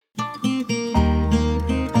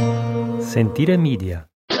Sentire Media.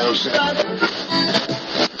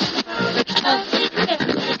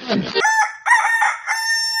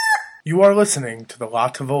 You are listening to the La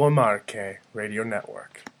Tavola Marche Radio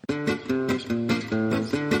Network.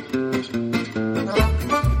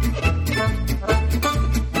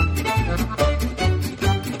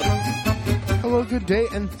 Hello, good day,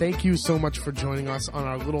 and thank you so much for joining us on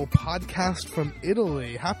our little podcast from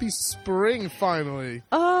Italy. Happy spring, finally.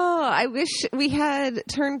 Oh, I wish we had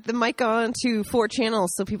turned the mic on to 4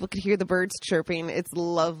 channels so people could hear the birds chirping. It's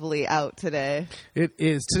lovely out today. It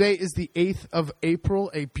is. Today is the 8th of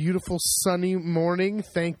April, a beautiful sunny morning,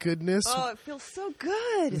 thank goodness. Oh, it feels so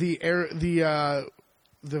good. The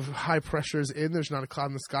high pressure is in. There's not a cloud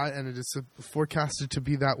in the sky, and it is forecasted to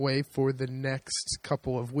be that way for the next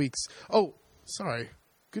couple of weeks. Oh, sorry.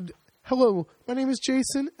 Good. Hello, my name is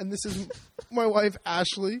Jason, and this is my wife,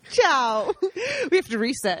 Ashley. Ciao. We have to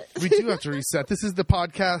reset. We do have to reset. This is the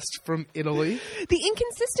podcast from Italy. The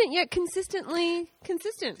inconsistent yet consistently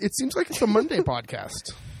consistent. It seems like it's a Monday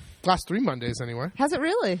podcast. Last 3 Mondays, anyway. Has it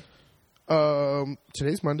really?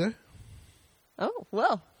 Today's Monday. Oh,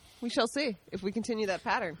 well, we shall see if we continue that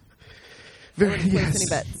pattern. Very, I wouldn't place any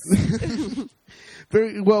bets.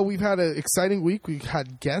 Very well. We've had an exciting week. We've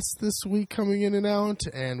had guests this week coming in and out,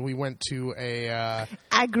 and we went to a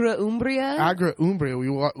Agra Umbria. Agra Umbria. We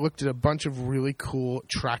looked at a bunch of really cool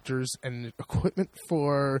tractors and equipment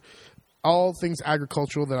for all things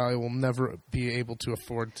agricultural that I will never be able to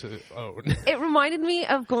afford to own. It reminded me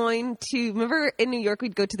of going to, remember in New York,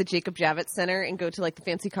 we'd go to the Jacob Javits Center and go to like the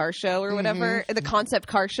fancy car show or whatever, the concept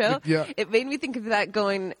car show. Yeah. It made me think of that,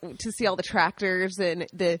 going to see all the tractors and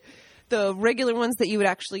the regular ones that you would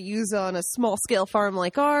actually use on a small scale farm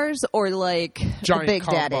like ours, or like Giant the big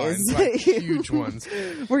combines, daddies. like huge ones.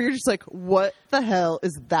 Where you're just like, what the hell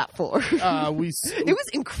is that for? It was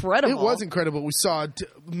incredible. It was incredible. We saw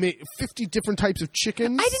 50 different types of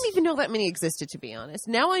chickens. I didn't even know that many existed, to be honest.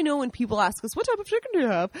 Now I know when people ask us, what type of chicken do you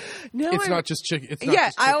have? It's not just chicken.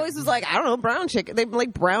 I always was like, I don't know, brown chicken. They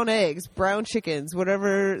like brown eggs, brown chickens,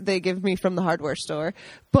 whatever they give me from the hardware store.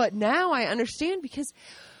 But now I understand, because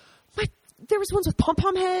there was ones with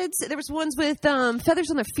pom-pom heads. There was ones with feathers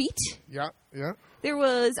on their feet. Yeah. There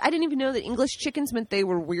was, I didn't even know that English chickens meant they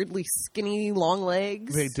were weirdly skinny, long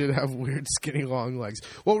legs. They did have weird, skinny, long legs.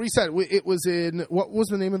 Well, reset. It was in, what was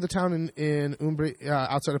the name of the town in Umbria,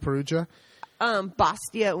 outside of Perugia?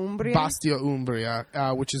 Bastia Umbria. Bastia Umbria,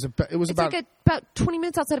 which is about 20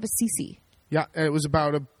 minutes outside of Assisi. Yeah, and it was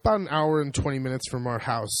about an hour and 20 minutes from our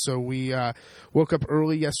house. So we woke up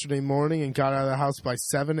early yesterday morning and got out of the house by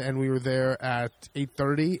 7, and we were there at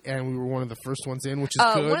 8:30, and we were one of the first ones in, which is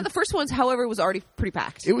good. One of the first ones, however, was already pretty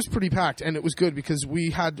packed. It was pretty packed, and it was good because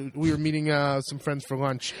we were meeting some friends for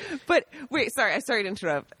lunch. But wait, sorry to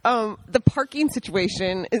interrupt. The parking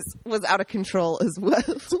situation was out of control as well.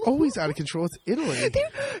 It's always out of control. It's Italy.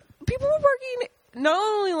 People were parking not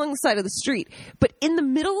only along the side of the street, but in the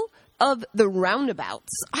middle of the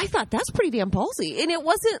roundabouts. I thought that's pretty damn ballsy. And it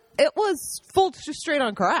wasn't, it was full straight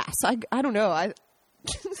on grass. I don't know.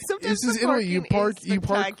 Sometimes this is Italy. You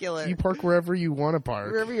park wherever you want to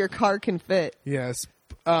park. Wherever your car can fit. Yes.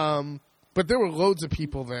 But there were loads of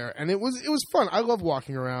people there, and it was fun. I love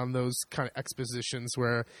walking around those kind of expositions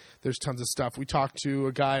where there's tons of stuff. We talked to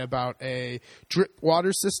a guy about a drip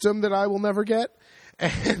water system that I will never get,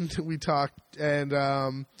 and we talked,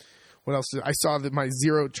 and what else? I saw my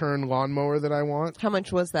zero-turn lawnmower that I want. How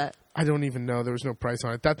much was that? I don't even know. There was no price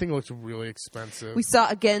on it. That thing looked really expensive. We saw,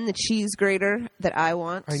 again, the cheese grater that I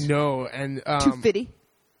want. I know. And $250.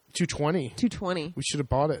 $220. We should have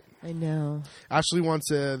bought it. I know. Ashley wants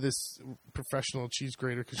this professional cheese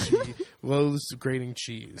grater because she loathes grating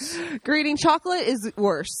cheese. Grating chocolate is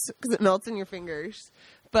worse because it melts in your fingers.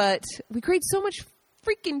 But we grate so much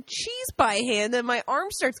freaking cheese by hand that my arm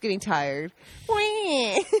starts getting tired. Well,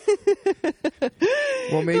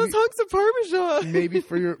 maybe those hunks of Parmesan. maybe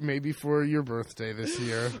for your birthday this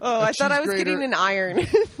year. Oh, I thought I was getting an iron.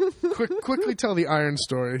 Quickly tell the iron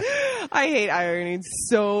story. I hate ironing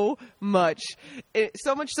so much.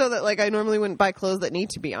 So much so that I normally wouldn't buy clothes that need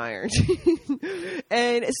to be ironed.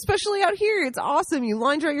 And especially out here, it's awesome. You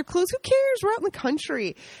line dry your clothes. Who cares? We're out in the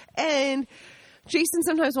country. And Jason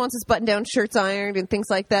sometimes wants his button-down shirts ironed and things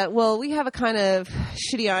like that. Well, we have a kind of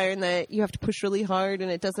shitty iron that you have to push really hard, and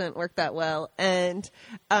it doesn't work that well. And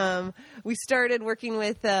we started working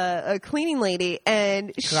with a cleaning lady,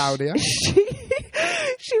 and Claudia.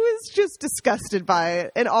 she was just disgusted by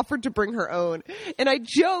it and offered to bring her own. And I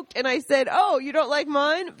joked and I said, "Oh, you don't like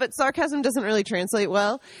mine?" But sarcasm doesn't really translate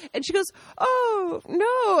well. And she goes, "Oh,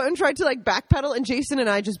 no," and tried to like backpedal. And Jason and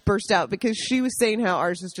I just burst out because she was saying how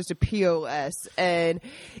ours is just a POS, and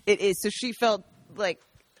it is. So she felt like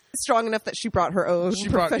strong enough that she brought her own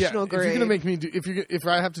professional grade. If you're gonna make me do, if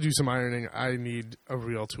I have to do some ironing, I need a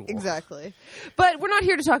real tool. Exactly. But we're not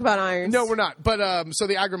here to talk about irons. No, we're not. But so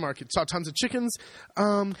the agri market saw tons of chickens.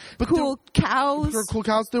 But cool cows. For cool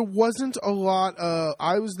cows, there wasn't a lot.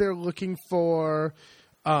 I was there looking for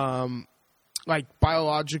like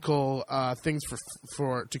biological things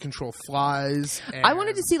for to control flies. I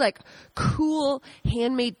wanted to see like cool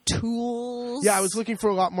handmade tools. Yeah, I was looking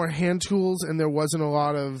for a lot more hand tools, and there wasn't a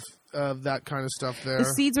lot of that kind of stuff there.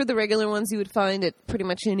 The seeds were the regular ones you would find at pretty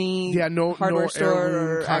much any hardware no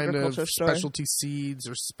store or kind agriculture of store. Specialty seeds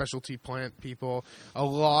or specialty plant people. A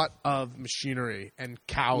lot of machinery and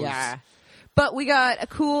cows. Yeah, but we got a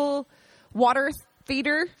cool water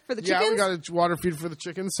feeder for the chickens. Yeah, we got a water feeder for the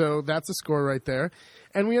chickens, so that's a score right there.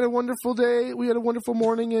 And we had a wonderful day. We had a wonderful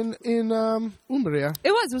morning in Umbria.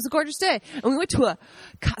 It was a gorgeous day. And we went to a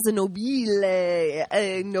Casa Nobile,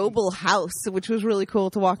 a noble house, which was really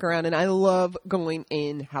cool to walk around. And I love going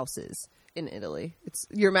in houses in Italy.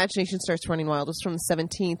 Your imagination starts running wild. It was from the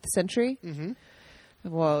 17th century. Mm-hmm.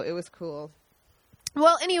 Whoa, it was cool.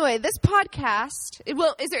 Well, anyway, this podcast.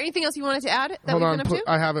 Well, is there anything else you wanted to add? Hold on,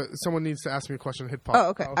 I have it. Someone needs to ask me a question. Hit pause. Oh,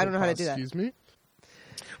 okay. I don't know how to do that. Excuse me.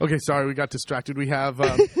 Okay, sorry, we got distracted. We have.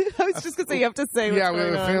 I was just gonna say you have to say. Yeah, we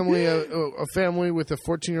have a family with a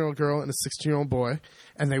 14-year-old girl and a 16-year-old boy,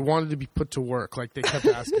 and they wanted to be put to work. Like they kept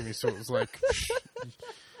asking me, so it was like,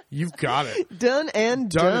 "You've got it, done and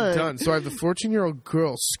done." So I have the 14-year-old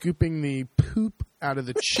girl scooping the poop out of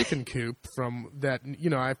the chicken coop from that.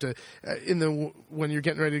 I have to when you're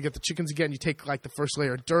getting ready to get the chickens again, you take like the first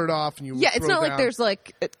layer of dirt off, and you it's not like there's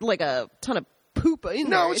like a ton of poop in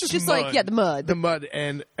there. No, it's just mud. Like the mud. The mud,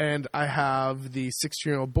 and I have the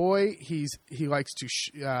 16-year-old boy. He likes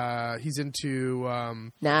to he's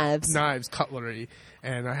into knives, cutlery,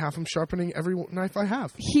 and I have him sharpening every knife I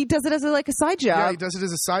have. He does it as a side job. Yeah, he does it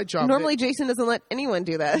as a side job. Normally, Jason doesn't let anyone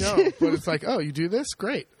do that. No, but it's like, oh, you do this?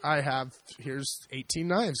 Great. Here's 18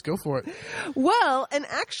 knives. Go for it. Well, and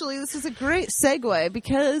actually, this is a great segue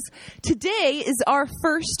because today is our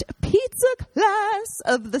first pizza class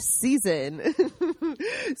of the season.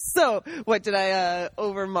 So, what, did I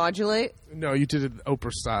over-modulate? No, you did it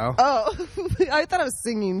Oprah style. Oh, I thought I was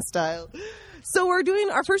singing style. So we're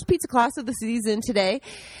doing our first pizza class of the season today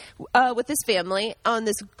with this family on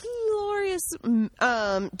this glorious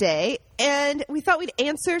day. And we thought we'd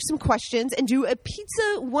answer some questions and do a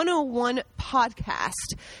Pizza 101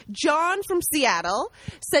 podcast. John from Seattle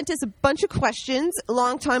sent us a bunch of questions.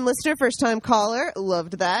 Long-time listener, first-time caller.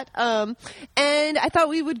 Loved that. And I thought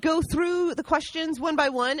we would go through the questions one by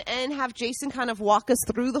one and have Jason kind of walk us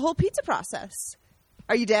through the whole pizza process.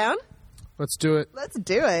 Are you down? Let's do it. Let's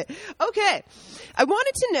do it. Okay. I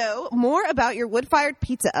wanted to know more about your wood-fired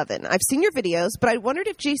pizza oven. I've seen your videos, but I wondered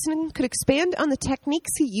if Jason could expand on the techniques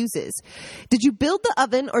he uses. Did you build the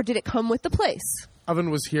oven, or did it come with the place? Oven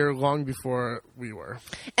was here long before we were.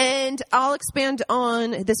 And I'll expand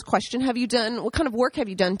on this question. What kind of work have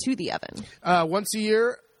you done to the oven? Once a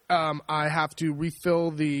year, I have to refill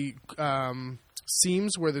the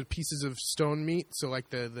seams where the pieces of stone meet. So like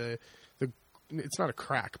the it's not a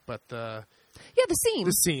crack, but the seams.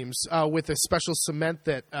 The seams with a special cement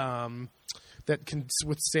that can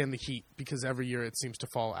withstand the heat, because every year it seems to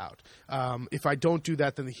fall out. If I don't do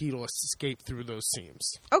that, then the heat will escape through those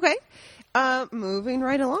seams. Okay. Moving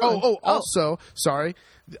right along. Also, sorry.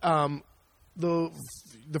 The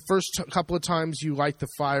first couple of times you light the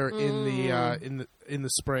fire in the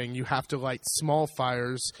spring, you have to light small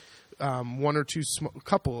fires. One or two,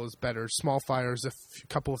 couple is better. Small fires a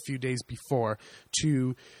few days before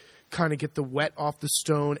to kind of get the wet off the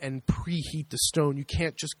stone and preheat the stone. You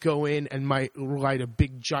can't just go in and light a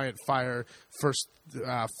big giant fire first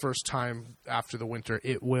time after the winter.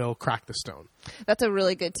 It will crack the stone. That's a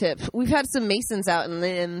really good tip. We've had some masons out,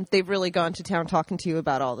 and they've really gone to town talking to you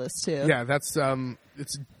about all this too. Yeah, that's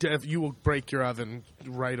you will break your oven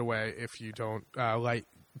right away if you don't light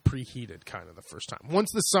preheated kind of the first time. Once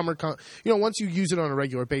the summer once you use it on a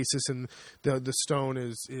regular basis and the stone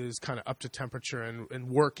is kind of up to temperature and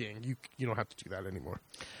working, you don't have to do that anymore.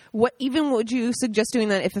 What even would you suggest doing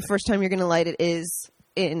that if the first time you're going to light it is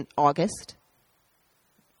in August?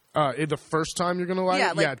 The first time you're gonna light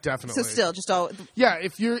it? like, Yeah, definitely. So still, just all. Yeah,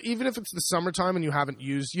 even if it's the summertime and you haven't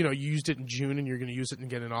used, you used it in June and you're going to use it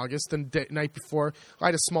again in August, then night before,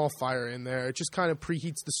 light a small fire in there. It just kind of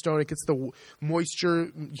preheats the stone. It gets the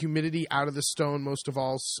moisture, humidity out of the stone most of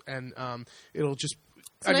all, and it'll just.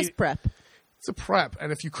 It's a nice prep. It's a prep,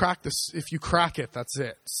 and if you crack it, that's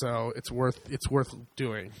it. So it's worth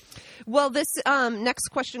doing. Well, this next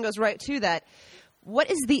question goes right to that.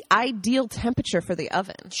 What is the ideal temperature for the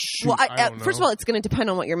oven? Shoot, well, I don't know. First of all, it's going to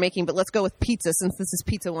depend on what you're making, but let's go with pizza since this is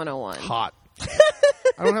Pizza 101. Hot.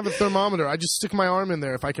 I don't have a thermometer. I just stick my arm in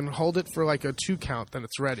there. If I can hold it for like a 2 count, then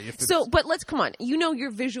it's ready. But come on. You know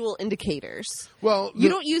your visual indicators. Well, you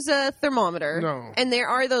don't use a thermometer. No. And there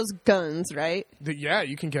are those guns, right? Yeah,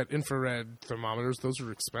 you can get infrared thermometers. Those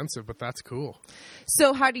are expensive, but that's cool.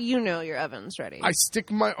 So how do you know your oven's ready? I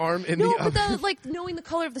stick my arm in the oven. No, but knowing the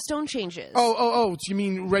color of the stone changes. Oh, you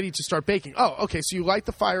mean ready to start baking? Oh, okay. So you light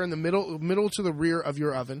the fire in the middle to the rear of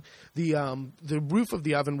your oven. The roof of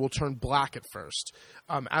the oven will turn black at first.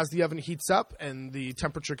 As the oven heats up and the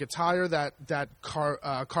temperature gets higher, that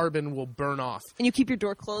carbon will burn off. And you keep your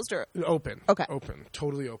door closed or open? Okay, open,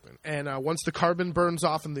 totally open. And once the carbon burns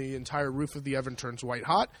off and the entire roof of the oven turns white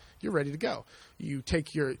hot, you're ready to go. You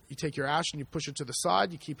take your ash and you push it to the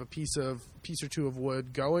side. You keep a piece or two of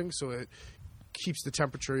wood going so it keeps the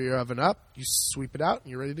temperature of your oven up. You sweep it out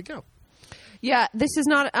and you're ready to go. Yeah, this is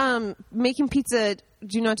not making pizza.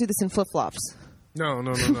 Do not do this in flip flops. No,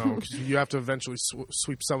 because you have to eventually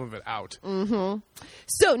sweep some of it out. Mm-hmm.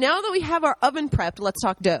 So now that we have our oven prepped, let's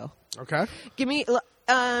talk dough. Okay. Give me.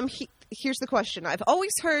 Here's the question. I've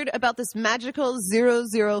always heard about this magical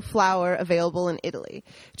 00 flour available in Italy.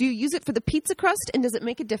 Do you use it for the pizza crust, and does it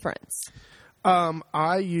make a difference?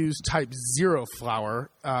 I use type 0 flour.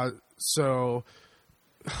 Well,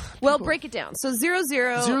 break it down. So 00 versus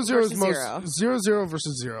zero. 00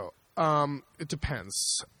 versus 0. It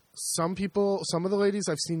depends. Some of the ladies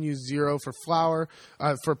I've seen use 0 for flour,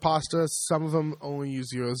 for pasta. Some of them only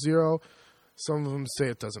use 00. Some of them say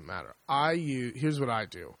it doesn't matter. Here's what I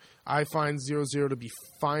do. I find 00 to be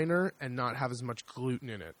finer and not have as much gluten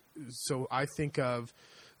in it. So I think of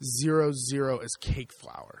 00 as cake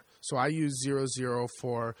flour. So I use 00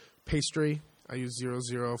 for pastry. I use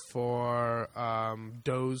 00 for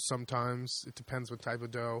doughs sometimes. It depends what type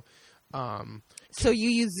of dough. So you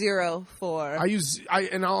use 0 for... I use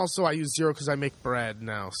 0 because I make bread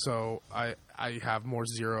now, so I have more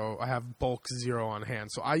 0. I have bulk 0 on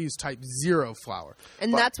hand, so I use type 0 flour.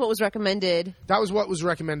 And that's what was recommended? That was what was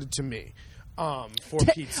recommended to me for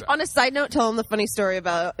pizza. On a side note, tell them the funny story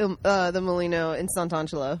about the Molino in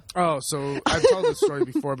Sant'Angelo. Oh, so I've told this story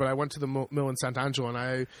before, but I went to the mill in Sant'Angelo, and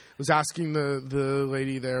I was asking the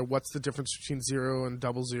lady there, what's the difference between 0 and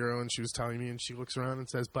 00, and she was telling me, and she looks around and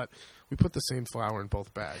says, but we put the same flour in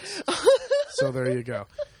both bags. So there you go.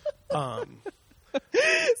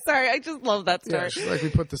 Sorry, I just love that story. Yeah, she's like,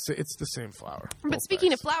 it's the same flour. But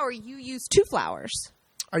speaking of flour, you use 2 flours.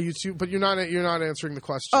 I use 2, but you're not answering the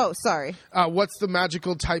question. Oh, sorry. What's the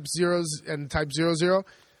magical type 0s and type 00?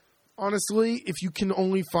 Honestly, if you can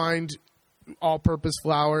only find all-purpose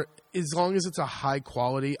flour, as long as it's a high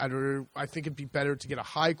quality, I think it'd be better to get a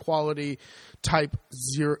high quality type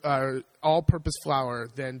 0 all-purpose flour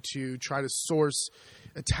than to try to source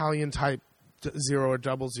Italian type 0 or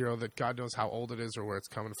 00 that God knows how old it is or where it's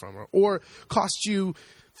coming from, or cost you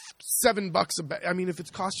 $7 a bag. I mean, if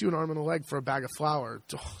it's cost you an arm and a leg for a bag of flour,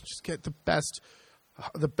 just get the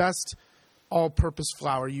best all-purpose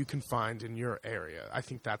flour you can find in your area. I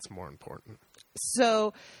think that's more important.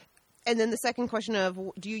 So, and then the second question of,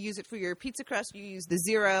 do you use it for your pizza crust? You use the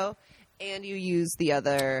 0, and you use the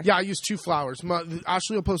other. Yeah, I use 2 flours.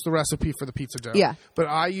 Ashley will post the recipe for the pizza dough. Yeah. But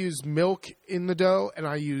I use milk in the dough, and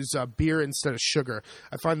I use beer instead of sugar.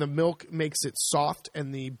 I find the milk makes it soft,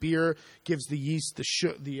 and the beer gives the yeast the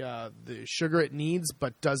sugar it needs,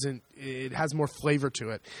 but it has more flavor to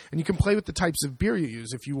it. And you can play with the types of beer you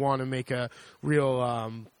use if you want to make a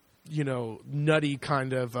real, nutty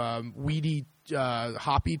kind of weedy,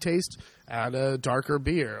 hoppy taste. Add a darker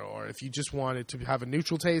beer, or if you just want it to have a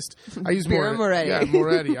neutral taste, I use Moretti. Yeah,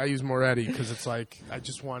 Moretti. I use Moretti because it's like I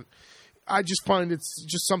just find it's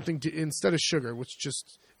just something instead of sugar, which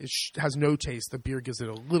just has no taste. The beer gives it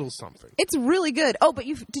a little something. It's really good. Oh, but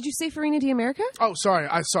did you say Farina di America? Oh, sorry.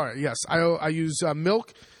 Yes, I use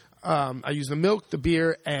milk. I use the milk, the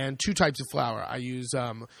beer, and 2 types of flour. I use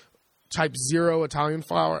type 0 Italian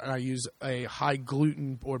flour, and I use a high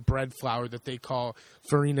gluten or bread flour that they call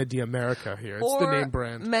Farina di America here. It's the name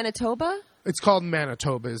brand. Manitoba? It's called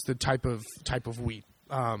Manitoba is the type of wheat.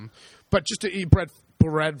 But just to eat bread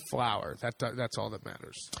bread flour. That's all that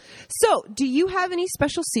matters. So, do you have any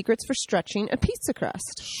special secrets for stretching a pizza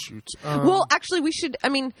crust? Shoot. Well, actually,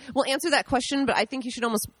 we'll answer that question, but I think you should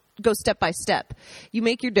almost go step by step. You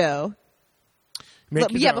make your dough.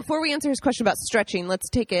 Before we answer his question about stretching, let's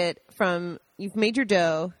take it from you've made your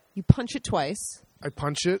dough, you punch it twice. I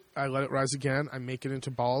punch it, I let it rise again, I make it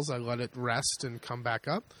into balls, I let it rest and come back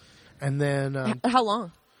up. And then... how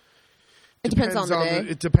long? It depends on the day.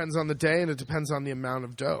 It depends on the day, and it depends on the amount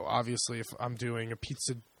of dough. Obviously, if I'm doing a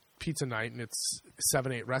pizza night and it's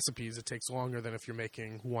 7-8 recipes, it takes longer than if you're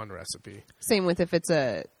making one recipe. Same with if it's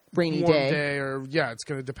a rainy one day. It's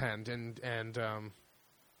going to depend. It's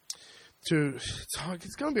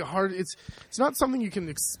going to be hard. It's not something you can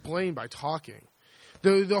explain by talking.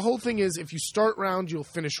 The whole thing is, if you start round, you'll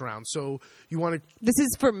finish round. So you want to. This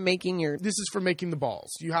is for making the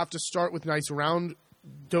balls. You have to start with nice round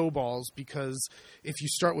dough balls, because if you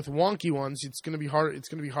start with wonky ones, it's going to be hard. It's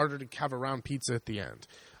going to be harder to have a round pizza at the end.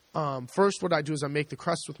 First, what I do is I make the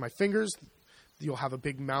crust with my fingers. You'll have a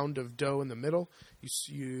big mound of dough in the middle.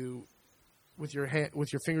 You with your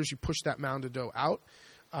fingers, you push that mound of dough out.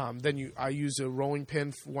 I use a rolling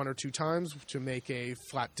pin 1 or 2 times to make a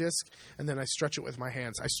flat disc, and then I stretch it with my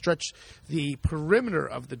hands. I stretch the perimeter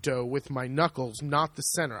of the dough with my knuckles, not the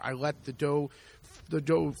center. I let the dough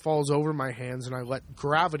falls over my hands, and I let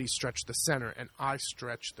gravity stretch the center, and I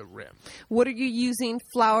stretch the rim. What are you using?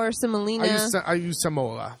 Flour, semolina? I use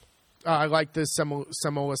semola. I like the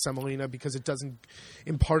semola semolina because it doesn't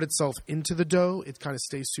impart itself into the dough. It kind of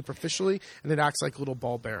stays superficially, and it acts like little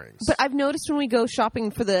ball bearings. But I've noticed when we go shopping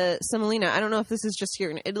for the semolina, I don't know if this is just here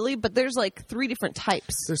in Italy, but there's like 3 different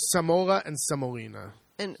types. There's semola and semolina.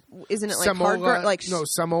 And isn't it like hard grind? No,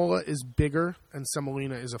 semola is bigger, and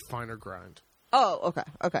semolina is a finer grind. Oh,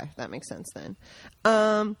 okay. That makes sense then.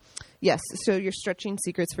 Yes, so you're stretching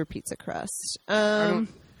secrets for pizza crust.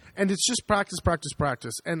 And it's just practice.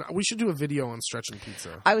 And we should do a video on stretching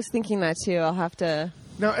pizza. I was thinking that too. I'll have to.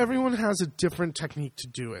 Now, everyone has a different technique to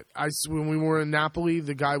do it. When we were in Napoli,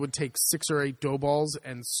 the guy would take 6 or 8 dough balls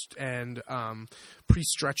and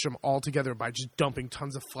pre-stretch them all together by just dumping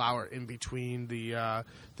tons of flour in between the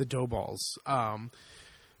dough balls.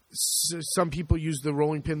 So some people use the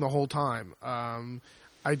rolling pin the whole time.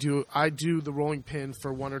 I do the rolling pin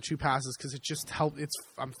for 1 or 2 passes because it just helps. It's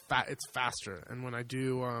faster. And when I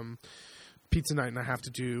do pizza night and I have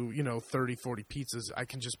to do 30, 40 pizzas, I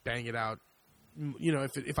can just bang it out.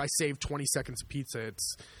 If I save 20 seconds of pizza,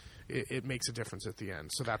 it makes a difference at the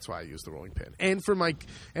end. So that's why I use the rolling pin. And for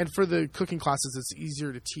the cooking classes, it's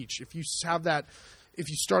easier to teach. If you start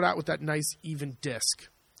out with that nice even disc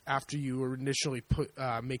after you initially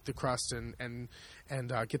make the crust and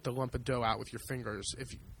get the lump of dough out with your fingers,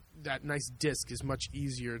 that nice disc is much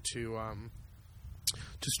easier to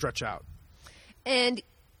stretch out. And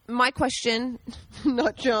my question,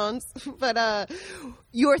 not John's, but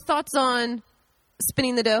your thoughts on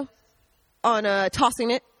spinning the dough, on tossing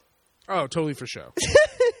it? Oh, totally for show.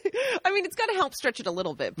 I mean, it's got to help stretch it a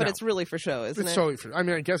little bit, but it's really for show, isn't it? It's totally for. I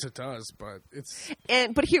mean, I guess it does, but it's.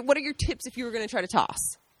 But here, what are your tips if you were going to try to toss?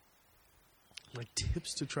 My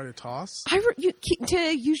tips to try to toss? To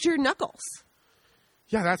use your knuckles.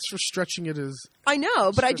 Yeah, that's for stretching it as. I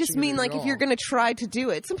know, but I just mean like if you're going to try to do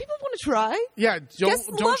it. Some people want to try. Yeah,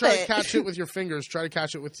 don't try to catch it with your fingers. Try to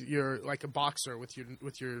catch it with like a boxer with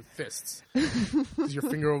your fists. Because your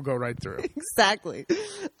finger will go right through. Exactly.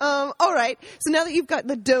 All right. So now that you've got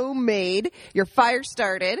the dough made, your fire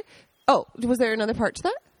started. Oh, was there another part to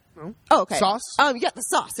that? No. Oh, okay. Sauce? Yeah, the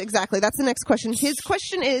sauce. Exactly. That's the next question.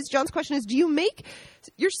 John's question is, do you make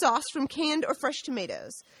your sauce from canned or fresh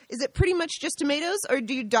tomatoes? Is it pretty much just tomatoes, or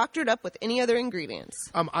do you doctor it up with any other ingredients?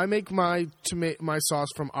 I make my sauce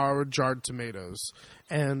from our jarred tomatoes,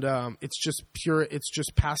 and it's just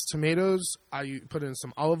passed tomatoes. I put in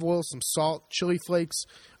some olive oil, some salt, chili flakes,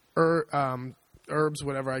 herbs,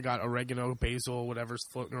 whatever I got, oregano, basil, whatever's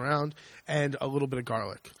floating around, and a little bit of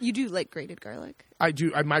garlic. You do like grated garlic? I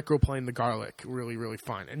do. I microplane the garlic really, really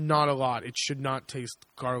fine, and not a lot. It should not taste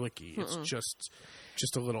garlicky. It's just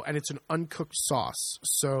a little, and it's an uncooked sauce.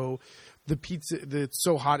 So the pizza, it's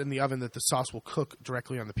so hot in the oven that the sauce will cook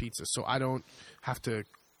directly on the pizza. So I don't have to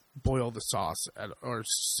boil the sauce or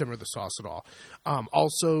simmer the sauce at all.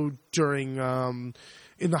 Also, during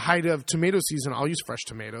in the height of tomato season, I'll use fresh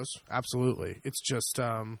tomatoes. Absolutely, it's just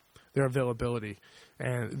their availability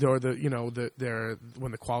and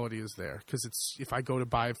when the quality is there. Because if I go to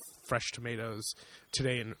buy fresh tomatoes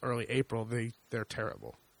today in early April, they're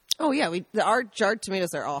terrible. Oh yeah, our jarred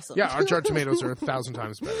tomatoes are awesome. Yeah, our jarred tomatoes are 1,000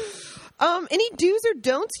 times better. Any do's or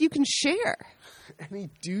don'ts you can share? Any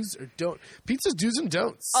do's or don'ts? Pizza's do's and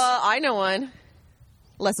don'ts. I know one.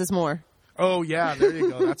 Less is more. Oh, yeah, there you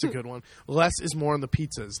go. That's a good one. Less is more on the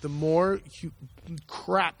pizzas. The more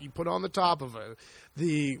crap you put on the top of it,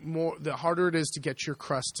 the harder it is to get your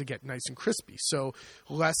crust to get nice and crispy. So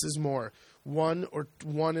less is more. 1 or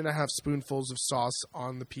 1.5 spoonfuls of sauce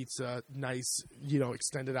on the pizza, nice,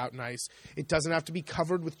 extended out nice. It doesn't have to be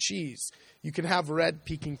covered with cheese. You can have red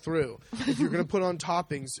peeking through. If you're going to put on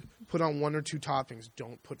toppings, put on 1 or 2 toppings.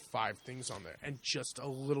 Don't put 5 things on there, and just a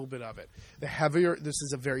little bit of it. The heavier, this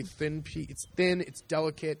is a very thin pizza. It's thin, it's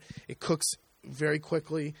delicate, it cooks very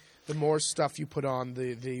quickly. The more stuff you put on,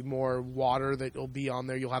 the more water that will be on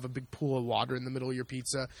there. You'll have a big pool of water in the middle of your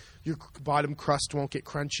pizza. Your bottom crust won't get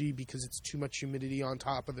crunchy because it's too much humidity on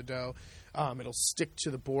top of the dough. It'll stick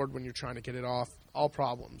to the board when you're trying to get it off. All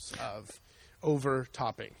problems of over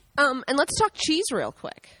topping. And let's talk cheese real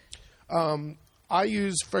quick. I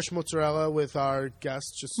use fresh mozzarella with our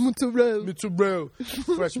guests. Just Mozzarella.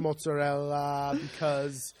 Fresh mozzarella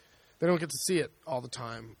because they don't get to see it all the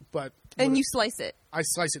time. And you slice it. I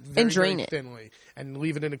slice it very, and drain very it thinly and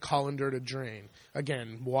leave it in a colander to drain.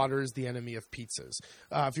 Again, water is the enemy of pizzas.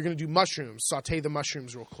 If you're going to do mushrooms, saute the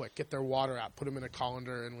mushrooms real quick. Get their water out. Put them in a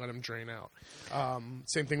colander and let them drain out.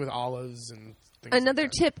 Same thing with olives and things Another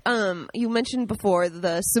like tip, you mentioned before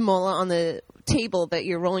the semola on the table that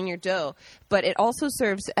you're rolling your dough, but it also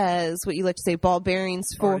serves as what you like to say ball bearings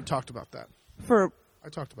I for. already talked about that. I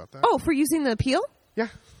talked about that. Oh, for using the peel? Yeah.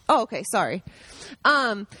 Oh, okay. Sorry.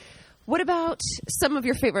 What about some of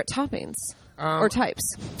your favorite toppings or types?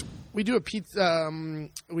 We do a pizza.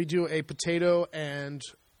 We do a potato and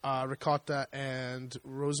ricotta and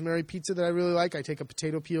rosemary pizza that I really like. I take a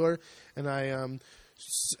potato peeler and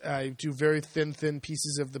I do very thin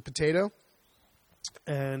pieces of the potato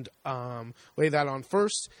and lay that on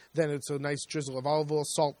first. Then it's a nice drizzle of olive oil,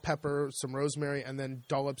 salt, pepper, some rosemary, and then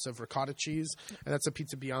dollops of ricotta cheese. And that's a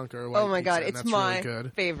pizza bianca. Or white Oh my pizza, God, and it's that's my really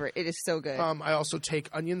good. favorite. It is so good. I also take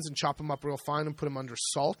onions and chop them up real fine and put them under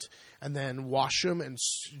salt and then wash them and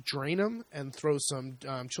drain them and throw some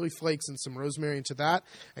chili flakes and some rosemary into that.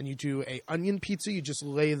 And you do a onion pizza. You just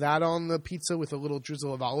lay that on the pizza with a little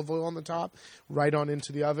drizzle of olive oil on the top, right on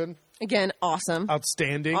into the oven. Again, awesome.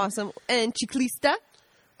 Outstanding. Awesome. And chiclista?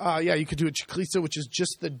 Yeah, you could do a chiclista, which is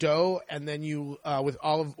just the dough, and then you with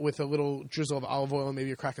a little drizzle of olive oil and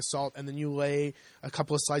maybe a crack of salt, and then you lay a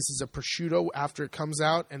couple of slices of prosciutto after it comes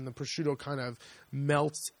out, and the prosciutto kind of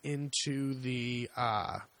melts into the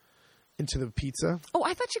pizza. Oh,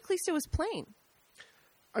 I thought chiclista was plain.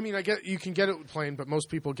 I mean, you can get it plain, but most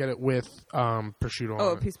people get it with prosciutto on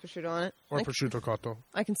Oh, it. a piece of prosciutto on it? Or prosciutto cotto.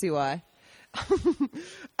 I can see why.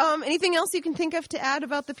 Anything else you can think of to add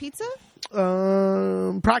about the pizza?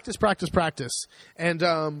 Practice. And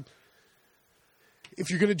if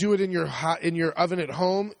you're going to do it in your oven at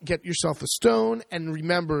home, get yourself a stone. And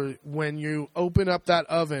remember, when you open up that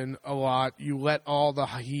oven a lot, you let all the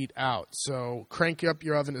heat out. So crank up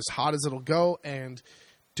your oven as hot as it'll go, and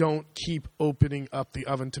don't keep opening up the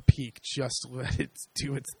oven to peak. Just let it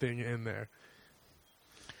do its thing in there.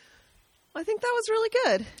 I think that was really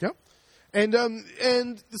good. Yep. And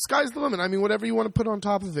the sky's the limit. I mean, whatever you want to put on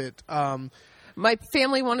top of it. My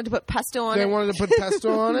family wanted to put pesto on it. They wanted to put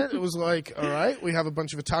pesto on it. It was like, all right, we have a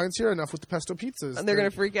bunch of Italians here. Enough with the pesto pizzas. And they're going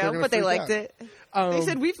to freak out, but they liked it. They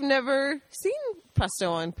said, we've never seen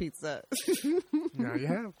pesto on pizza. Now you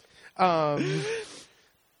have.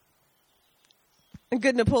 A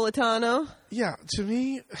good Napolitano. Yeah, to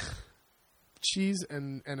me, cheese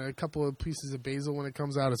and a couple of pieces of basil when it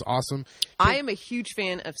comes out is awesome. I am a huge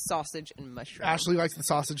fan of sausage and mushroom. Ashley likes the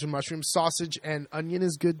sausage and mushroom. Sausage and onion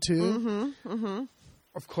is good too.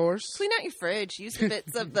 Of course. Clean out your fridge. Use the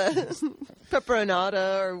bits of the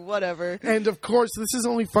pepperonata or whatever. And of course, this is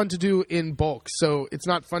only fun to do in bulk. So it's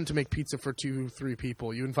not fun to make pizza for 2-3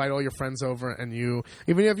 people. You invite all your friends over, and even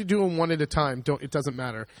if you do them one at a time, it doesn't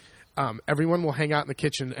matter. Everyone will hang out in the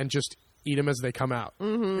kitchen and just eat them as they come out.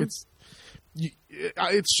 Mm-hmm.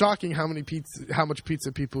 It's shocking how much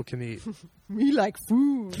pizza people can eat. We like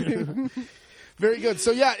food. Very good.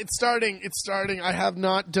 So yeah, it's starting. I have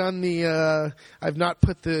not done I've not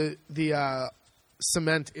put the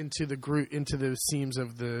cement into the seams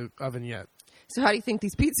of the oven yet. So how do you think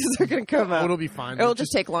these pizzas are going to come out? It'll be fine. It'll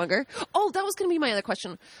just take longer. Oh, that was going to be my other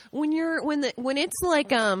question. When it's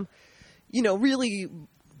like really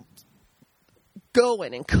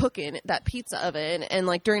going and cooking that pizza oven, and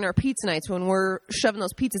like during our pizza nights when we're shoving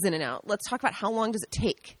those pizzas in and out, let's talk about how long does it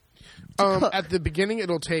take? cook? At the beginning,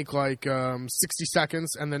 it'll take like 60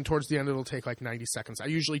 seconds, and then towards the end, it'll take like 90 seconds. I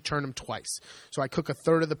usually turn them twice. So I cook a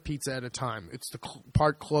third of the pizza at a time. It's the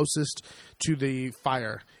part closest to the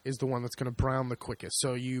fire is the one that's going to brown the quickest.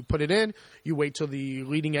 So you put it in, you wait till the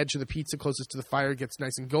leading edge of the pizza closest to the fire gets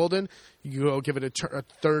nice and golden. You go give it a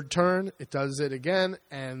third turn. It does it again,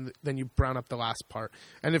 and then you brown up the last part.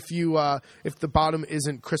 And if the bottom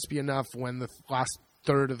isn't crispy enough when the last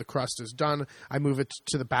third of the crust is done, I move it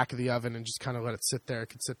to the back of the oven and just kind of let it sit there. It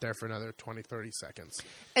could sit there for another 20, 30 seconds.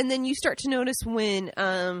 And then you start to notice when,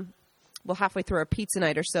 halfway through our pizza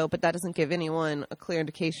night or so, but that doesn't give anyone a clear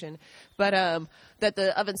indication, but that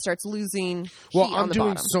the oven starts losing heat Well, on I'm the doing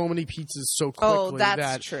bottom. so many pizzas so quickly Oh, that's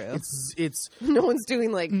that true. It's No one's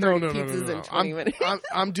doing like 30 pizzas in 20 I'm, minutes.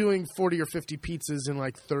 I'm doing 40 or 50 pizzas in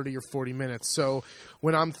like 30 or 40 minutes. So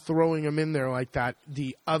when I'm throwing them in there like that,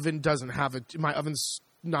 the oven doesn't have it. My oven's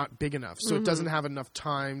not big enough, so it doesn't have enough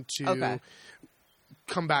time to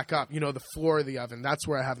come back up. The floor of the oven, that's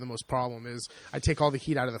where I have the most problem. Is I take all the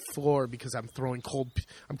heat out of the floor because I'm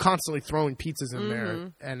constantly throwing pizzas in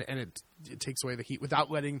there, and it takes away the heat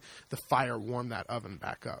without letting the fire warm that oven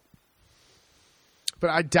back up. But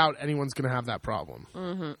I doubt anyone's going to have that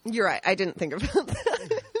problem. You're right. I didn't think about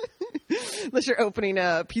that. Unless you're opening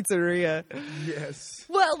a pizzeria. Yes.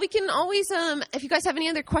 Well, we can always, if you guys have any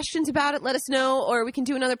other questions about it, let us know, or we can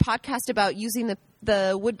do another podcast about using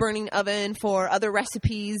the wood-burning oven for other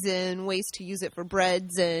recipes and ways to use it for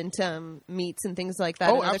breads and meats and things like that.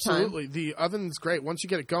 Oh, another absolutely. Time. The oven's great once you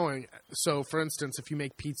get it going. So, for instance, if you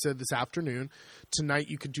make pizza this afternoon, tonight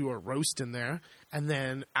you could do a roast in there, and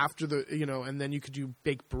then after and then you could do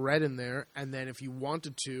baked bread in there, and then if you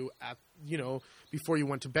wanted to, before you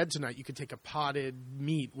went to bed tonight, you could take a potted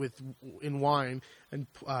meat in wine and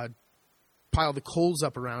pile the coals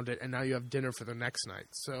up around it, and now you have dinner for the next night.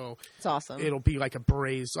 So it's awesome. It'll be like a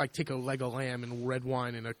braise, like take a leg of lamb and red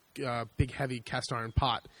wine in a big heavy cast iron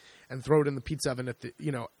pot, and throw it in the pizza oven at the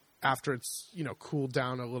after it's cooled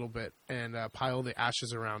down a little bit, and pile the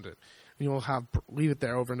ashes around it. And you'll leave it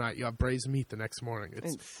there overnight. You have braised meat the next morning.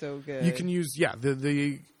 It's so good. You can use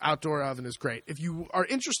the outdoor oven is great. If you are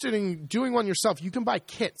interested in doing one yourself, you can buy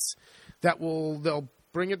kits they'll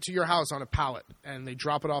bring it to your house on a pallet, and they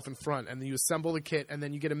drop it off in front, and then you assemble the kit, and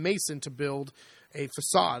then you get a mason to build a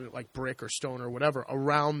facade, like brick or stone or whatever,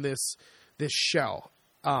 around this shell.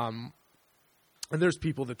 And there's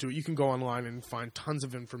people that do it. You can go online and find tons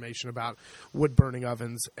of information about wood-burning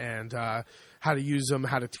ovens and how to use them,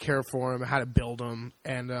 how to care for them, how to build them,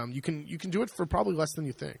 and you can do it for probably less than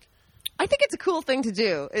you think. I think it's a cool thing to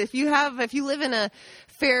do. If you live in a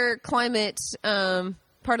fair climate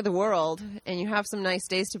part of the world and you have some nice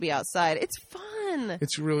days to be outside, it's fun.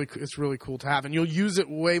 It's really cool to have, and you'll use it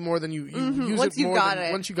way more than you use Once it you more got than,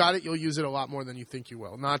 it. Once you got it, you'll use it a lot more than you think you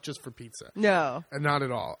will. Not just for pizza. No, and not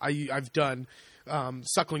at all. I've done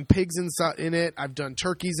suckling pigs in it. I've done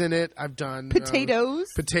turkeys in it. I've done potatoes.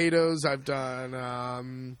 I've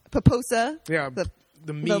done Paposa. Yeah,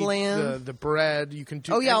 the meat, the lamb, the bread. You can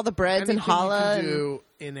do. All the breads and challah. You can do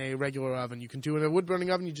in a regular oven. You can do in a wood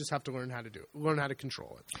burning oven. You just have to learn how to do it. Learn how to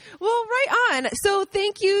control it. Well, right on. So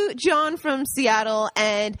thank you, John from Seattle,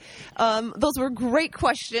 and those were great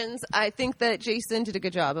questions. I think that Jason did a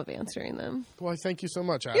good job of answering them. Well, thank you so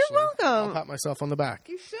much, Ashley. You're welcome. I'll pat myself on the back.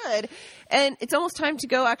 You should. And it's almost time to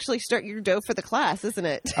go actually start your dough for the class, isn't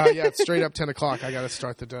it? Yeah, it's straight up 10 o'clock. I got to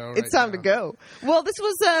start the dough. It's time to go. Well, this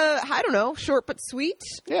was I don't know, short but sweet.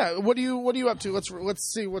 Yeah. What are you up to?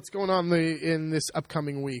 Let's see what's going on in this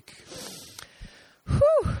upcoming week.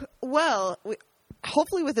 Whew. Well,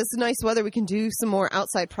 hopefully with this nice weather, we can do some more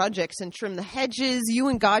outside projects and trim the hedges. You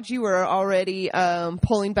and Gaji were already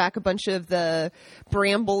pulling back a bunch of the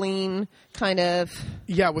brambling kind of.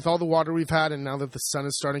 Yeah, with all the water we've had, and now that the sun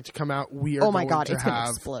is starting to come out, we are oh my God, to it's going to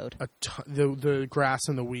have explode. The grass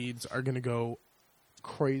and the weeds are going to go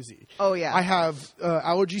crazy. Oh yeah, I have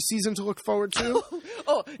allergy season to look forward to.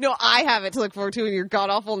 Oh no, I have it to look forward to, and your god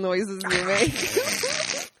awful noises you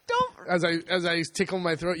make. Don't. As I tickle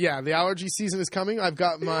my throat, yeah, the allergy season is coming. I've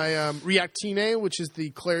got my Reactine, which is the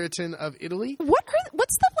Claritin of Italy.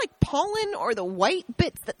 What's the pollen or the white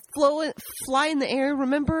bits that fly in the air?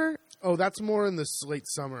 Remember? Oh, that's more in the late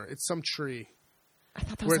summer. It's some tree. I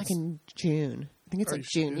thought that was in June. I think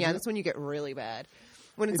it's June. Yeah, it? that's when you get really bad.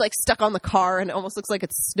 When it's stuck on the car and it almost looks like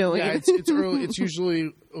it's snowing. Yeah, it's early. It's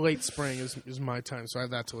usually late spring is my time, so I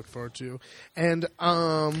have that to look forward to. And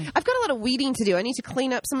I've got a lot of weeding to do. I need to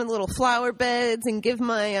clean up some of the little flower beds and give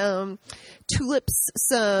my tulips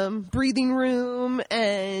some breathing room.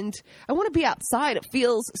 And I want to be outside. It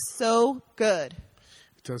feels so good.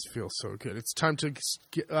 It does feel so good. It's time to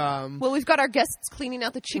Well, we've got our guests cleaning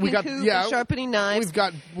out the chicken coop and sharpening knives.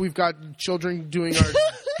 We've got children doing our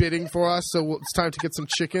bidding for us, so it's time to get some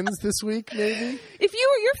chickens this week, maybe. If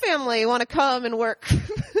you or your family want to come and work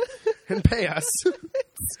and pay us,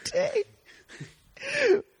 stay.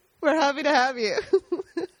 We're happy to have you.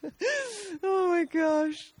 Oh my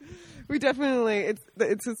gosh, we definitely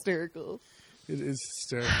it's hysterical. It is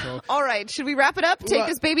hysterical. All right, should we wrap it up? Take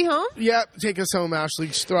us baby home? Yeah, take us home, Ashley.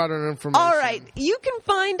 Just throw out our information. All right, you can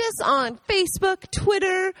find us on Facebook,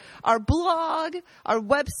 Twitter, our blog, our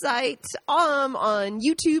website, on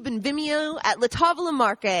YouTube and Vimeo at La Tavola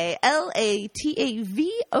Marche,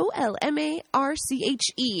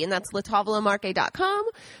 LATAVOLMARCHE, and that's latavolamarche.com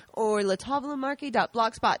or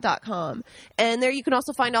latavolamarche.blogspot.com. And there you can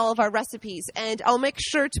also find all of our recipes. And I'll make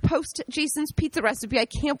sure to post Jason's pizza recipe. I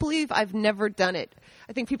can't believe I've never done it.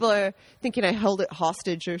 I think people are thinking I held it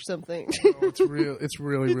hostage or something. Oh, it's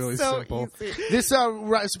really so simple. Easy. This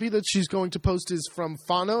recipe that she's going to post is from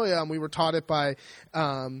Fano. We were taught it by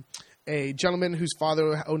a gentleman whose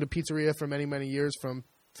father owned a pizzeria for many, many years from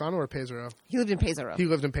Fano or Pesaro? He lived in Pesaro.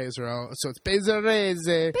 So it's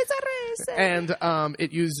Pesarese. And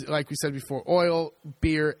it used, like we said before, oil,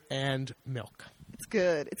 beer, and milk. It's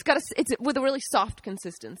good. It's with a really soft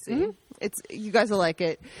consistency. Mm-hmm. You guys will like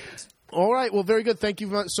it. All right. Well, very good. Thank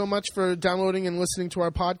you so much for downloading and listening to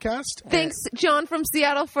our podcast. Thanks, John from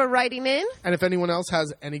Seattle, for writing in. And if anyone else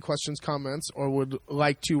has any questions, comments, or would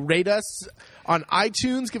like to rate us on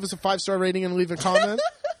iTunes, give us a 5-star rating and leave a comment.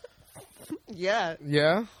 Yeah.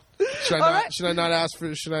 Yeah? Should I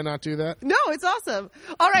not do that? No, it's awesome.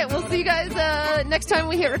 All right, we'll see you guys next time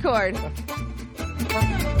we hit record.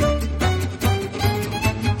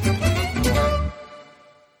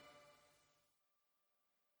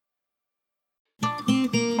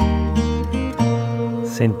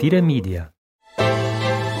 Sentire Media.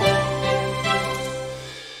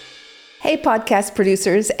 Hey, podcast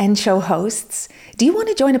producers and show hosts. Do you want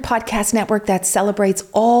to join a podcast network that celebrates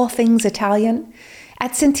all things Italian?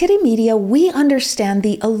 At Sentire Media, we understand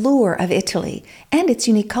the allure of Italy and its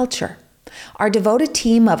unique culture. Our devoted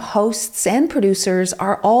team of hosts and producers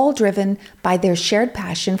are all driven by their shared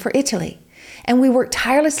passion for Italy. And we work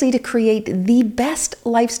tirelessly to create the best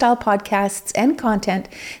lifestyle podcasts and content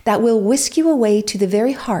that will whisk you away to the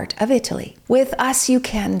very heart of Italy. With us, you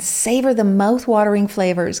can savor the mouth-watering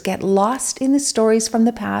flavors, get lost in the stories from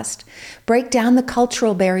the past, break down the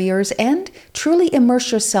cultural barriers, and truly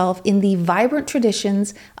immerse yourself in the vibrant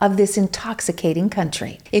traditions of this intoxicating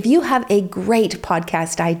country. If you have a great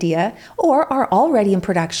podcast idea or are already in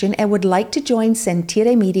production and would like to join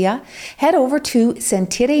Sentire Media, head over to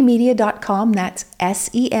sentiremedia.com. That's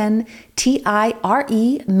SENTIRE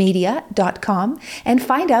media.com and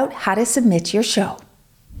find out how to submit your show.